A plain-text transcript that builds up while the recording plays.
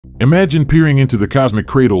Imagine peering into the cosmic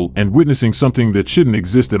cradle and witnessing something that shouldn't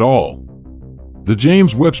exist at all. The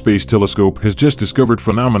James Webb Space Telescope has just discovered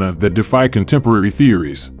phenomena that defy contemporary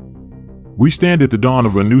theories. We stand at the dawn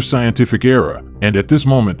of a new scientific era, and at this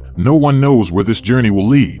moment, no one knows where this journey will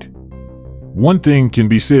lead. One thing can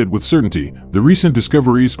be said with certainty: the recent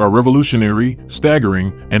discoveries are revolutionary,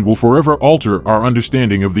 staggering, and will forever alter our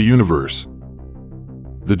understanding of the universe.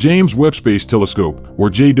 The James Webb Space Telescope, or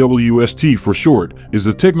JWST for short, is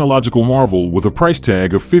a technological marvel with a price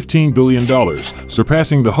tag of $15 billion,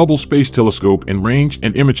 surpassing the Hubble Space Telescope in range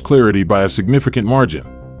and image clarity by a significant margin.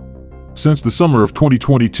 Since the summer of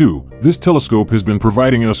 2022, this telescope has been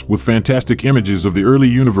providing us with fantastic images of the early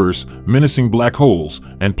universe, menacing black holes,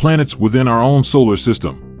 and planets within our own solar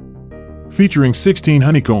system. Featuring 16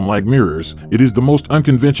 honeycomb-like mirrors, it is the most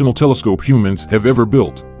unconventional telescope humans have ever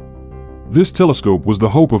built. This telescope was the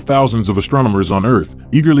hope of thousands of astronomers on Earth,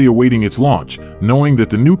 eagerly awaiting its launch, knowing that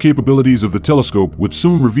the new capabilities of the telescope would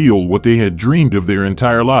soon reveal what they had dreamed of their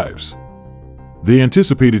entire lives. They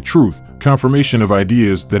anticipated truth, confirmation of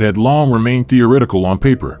ideas that had long remained theoretical on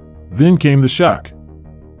paper. Then came the shock.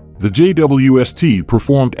 The JWST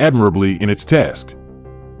performed admirably in its task.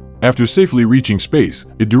 After safely reaching space,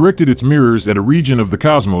 it directed its mirrors at a region of the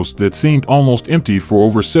cosmos that seemed almost empty for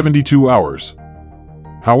over 72 hours.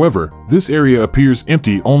 However, this area appears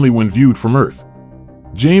empty only when viewed from Earth.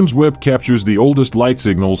 James Webb captures the oldest light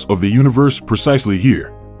signals of the universe precisely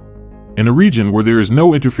here. In a region where there is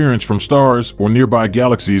no interference from stars or nearby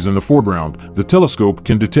galaxies in the foreground, the telescope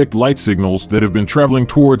can detect light signals that have been traveling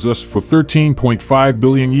towards us for 13.5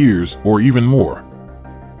 billion years or even more.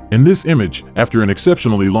 In this image, after an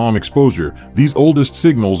exceptionally long exposure, these oldest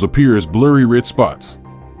signals appear as blurry red spots.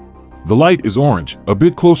 The light is orange, a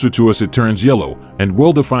bit closer to us it turns yellow, and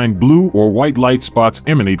well-defined blue or white light spots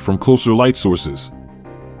emanate from closer light sources.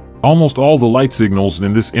 Almost all the light signals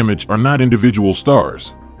in this image are not individual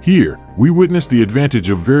stars. Here, we witness the advantage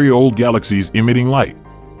of very old galaxies emitting light.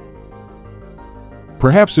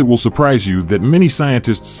 Perhaps it will surprise you that many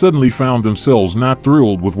scientists suddenly found themselves not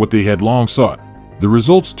thrilled with what they had long sought. The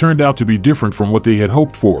results turned out to be different from what they had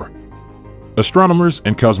hoped for. Astronomers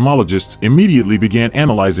and cosmologists immediately began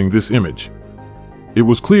analyzing this image. It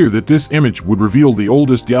was clear that this image would reveal the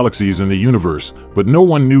oldest galaxies in the universe, but no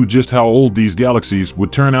one knew just how old these galaxies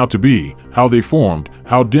would turn out to be, how they formed,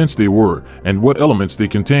 how dense they were, and what elements they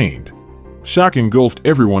contained. Shock engulfed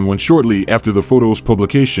everyone when shortly after the photo's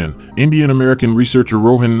publication, Indian-American researcher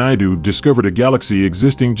Rohan Naidu discovered a galaxy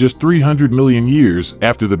existing just 300 million years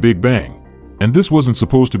after the Big Bang. And this wasn't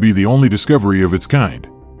supposed to be the only discovery of its kind.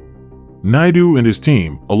 Naidu and his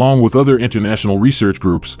team, along with other international research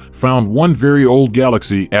groups, found one very old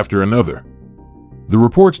galaxy after another. The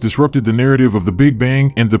reports disrupted the narrative of the Big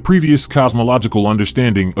Bang and the previous cosmological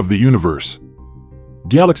understanding of the universe.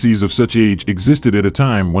 Galaxies of such age existed at a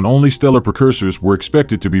time when only stellar precursors were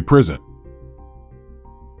expected to be present.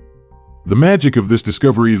 The magic of this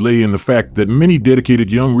discovery lay in the fact that many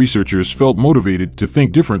dedicated young researchers felt motivated to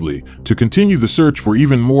think differently, to continue the search for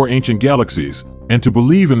even more ancient galaxies, and to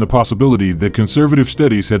believe in the possibility that conservative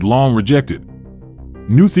studies had long rejected.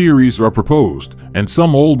 New theories are proposed, and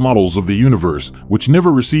some old models of the universe, which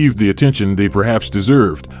never received the attention they perhaps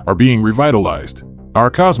deserved, are being revitalized.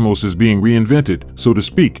 Our cosmos is being reinvented, so to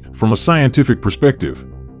speak, from a scientific perspective.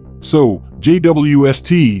 So,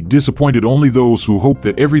 JWST disappointed only those who hoped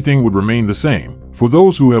that everything would remain the same. For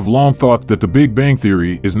those who have long thought that the Big Bang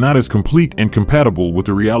Theory is not as complete and compatible with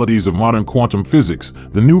the realities of modern quantum physics,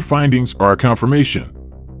 the new findings are a confirmation.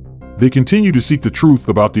 They continue to seek the truth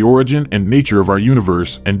about the origin and nature of our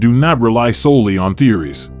universe and do not rely solely on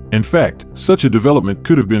theories. In fact, such a development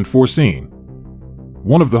could have been foreseen.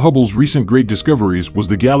 One of the Hubble's recent great discoveries was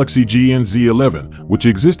the galaxy GNZ11, which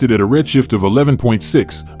existed at a redshift of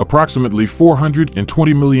 11.6, approximately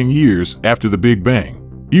 420 million years after the Big Bang.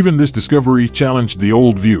 Even this discovery challenged the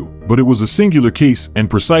old view, but it was a singular case and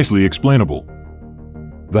precisely explainable.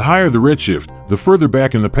 The higher the redshift, the further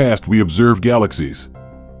back in the past we observe galaxies.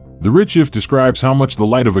 The redshift describes how much the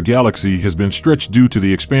light of a galaxy has been stretched due to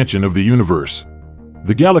the expansion of the universe.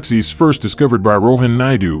 The galaxies first discovered by Rohan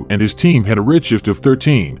Naidu and his team had a redshift of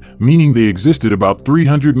 13, meaning they existed about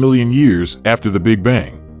 300 million years after the Big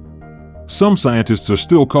Bang. Some scientists are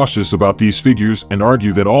still cautious about these figures and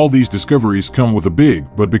argue that all these discoveries come with a big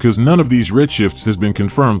but because none of these redshifts has been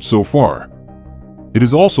confirmed so far. It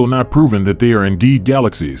is also not proven that they are indeed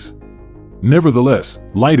galaxies. Nevertheless,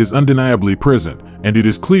 light is undeniably present, and it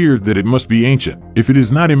is clear that it must be ancient. If it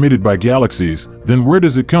is not emitted by galaxies, then where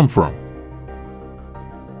does it come from?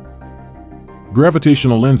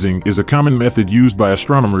 Gravitational lensing is a common method used by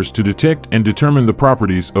astronomers to detect and determine the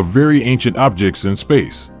properties of very ancient objects in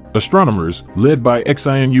space. Astronomers, led by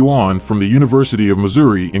Xian Yuan from the University of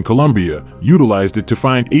Missouri in Columbia, utilized it to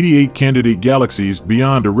find 88 candidate galaxies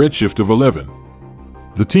beyond a redshift of 11.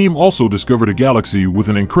 The team also discovered a galaxy with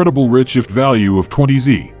an incredible redshift value of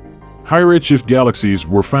 20Z. High redshift galaxies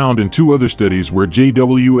were found in 2 other studies where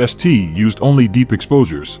JWST used only deep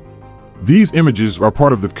exposures. These images are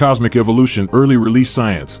part of the Cosmic Evolution Early Release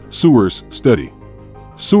Science (SEWERS) study.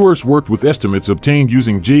 SEWERS worked with estimates obtained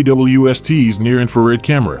using JWST's near-infrared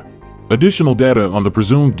camera. Additional data on the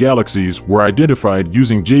presumed galaxies were identified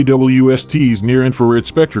using JWST's near-infrared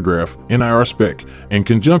spectrograph (NIRSpec) in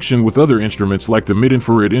conjunction with other instruments like the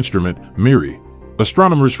mid-infrared instrument (MIRI).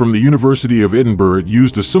 Astronomers from the University of Edinburgh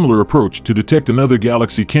used a similar approach to detect another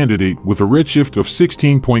galaxy candidate with a redshift of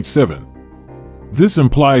 16.7. This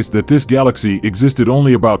implies that this galaxy existed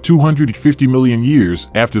only about 250 million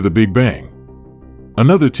years after the Big Bang.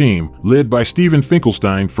 Another team, led by Stephen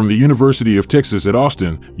Finkelstein from the University of Texas at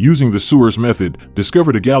Austin, using the SEWERS method,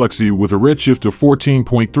 discovered a galaxy with a redshift of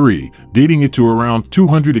 14.3, dating it to around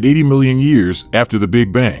 280 million years after the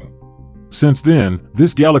Big Bang. Since then,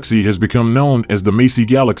 this galaxy has become known as the Macy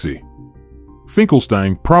Galaxy.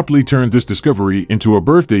 Finkelstein promptly turned this discovery into a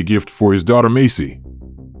birthday gift for his daughter Macy.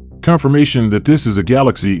 Confirmation that this is a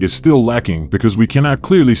galaxy is still lacking because we cannot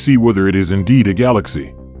clearly see whether it is indeed a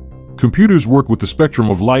galaxy. Computers work with the spectrum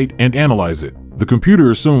of light and analyze it. The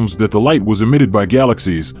computer assumes that the light was emitted by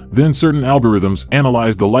galaxies, then certain algorithms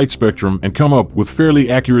analyze the light spectrum and come up with fairly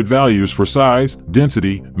accurate values for size,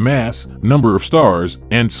 density, mass, number of stars,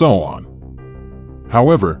 and so on.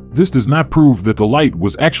 However, this does not prove that the light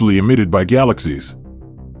was actually emitted by galaxies.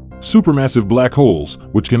 Supermassive black holes,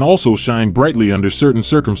 which can also shine brightly under certain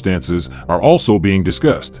circumstances, are also being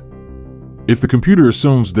discussed. If the computer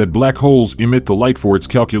assumes that black holes emit the light for its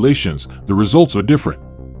calculations, the results are different.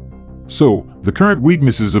 So, the current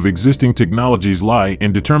weaknesses of existing technologies lie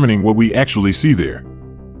in determining what we actually see there.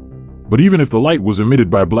 But even if the light was emitted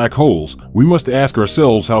by black holes, we must ask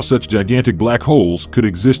ourselves how such gigantic black holes could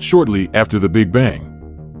exist shortly after the Big Bang.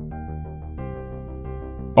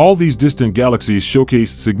 All these distant galaxies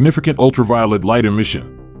showcase significant ultraviolet light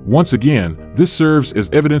emission. Once again, this serves as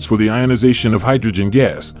evidence for the ionization of hydrogen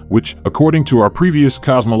gas, which, according to our previous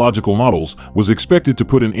cosmological models, was expected to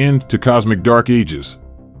put an end to cosmic dark ages.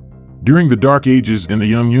 During the dark ages in the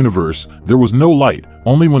young universe, there was no light.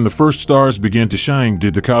 Only when the first stars began to shine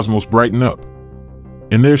did the cosmos brighten up.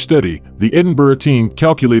 In their study, the Edinburgh team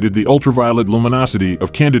calculated the ultraviolet luminosity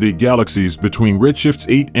of candidate galaxies between redshifts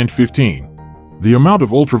 8 and 15. The amount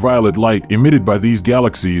of ultraviolet light emitted by these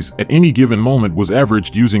galaxies at any given moment was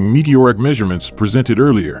averaged using meteoric measurements presented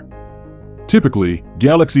earlier. Typically,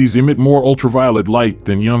 galaxies emit more ultraviolet light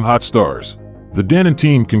than young hot stars. The Dannon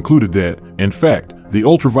team concluded that, in fact, the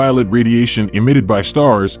ultraviolet radiation emitted by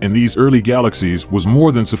stars in these early galaxies was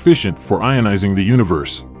more than sufficient for ionizing the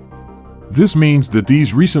universe. This means that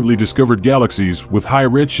these recently discovered galaxies with high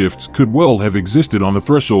redshifts could well have existed on the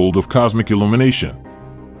threshold of cosmic illumination.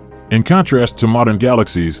 In contrast to modern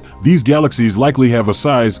galaxies, these galaxies likely have a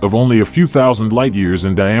size of only a few thousand light-years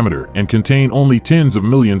in diameter and contain only tens of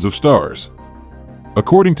millions of stars.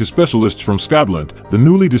 According to specialists from Scotland, the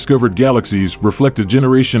newly discovered galaxies reflect a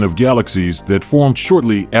generation of galaxies that formed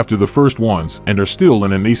shortly after the first ones and are still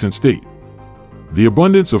in a nascent state. The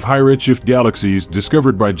abundance of high redshift galaxies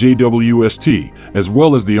discovered by JWST, as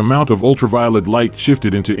well as the amount of ultraviolet light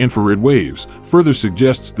shifted into infrared waves, further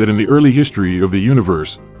suggests that in the early history of the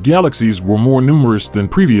universe, galaxies were more numerous than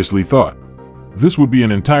previously thought. This would be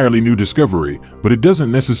an entirely new discovery, but it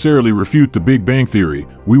doesn't necessarily refute the Big Bang theory.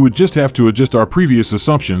 We would just have to adjust our previous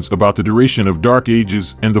assumptions about the duration of dark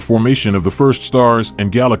ages and the formation of the first stars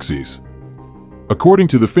and galaxies. According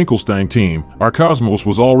to the Finkelstein team, our cosmos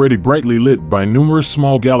was already brightly lit by numerous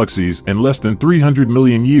small galaxies in less than 300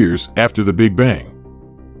 million years after the Big Bang.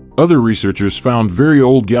 Other researchers found very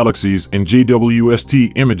old galaxies in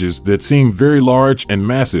JWST images that seem very large and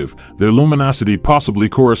massive. Their luminosity possibly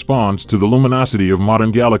corresponds to the luminosity of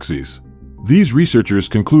modern galaxies. These researchers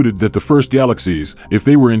concluded that the first galaxies, if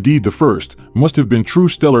they were indeed the first, must have been true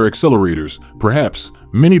stellar accelerators. Perhaps,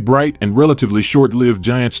 many bright and relatively short-lived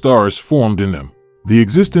giant stars formed in them. The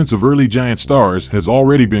existence of early giant stars has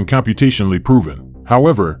already been computationally proven.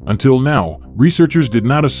 However, until now, researchers did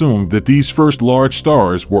not assume that these first large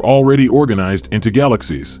stars were already organized into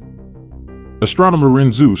galaxies. Astronomer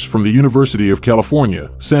Ren Zeus from the University of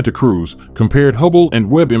California, Santa Cruz, compared Hubble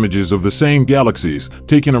and Webb images of the same galaxies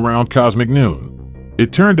taken around cosmic noon.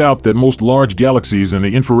 It turned out that most large galaxies in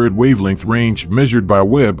the infrared wavelength range measured by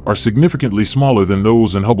Webb are significantly smaller than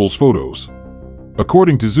those in Hubble's photos.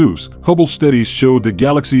 According to Zeus, Hubble's studies showed that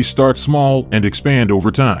galaxies start small and expand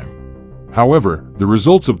over time. However, the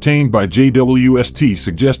results obtained by JWST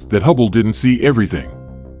suggest that Hubble didn't see everything.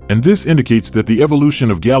 And this indicates that the evolution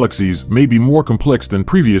of galaxies may be more complex than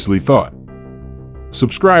previously thought.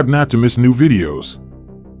 Subscribe not to miss new videos.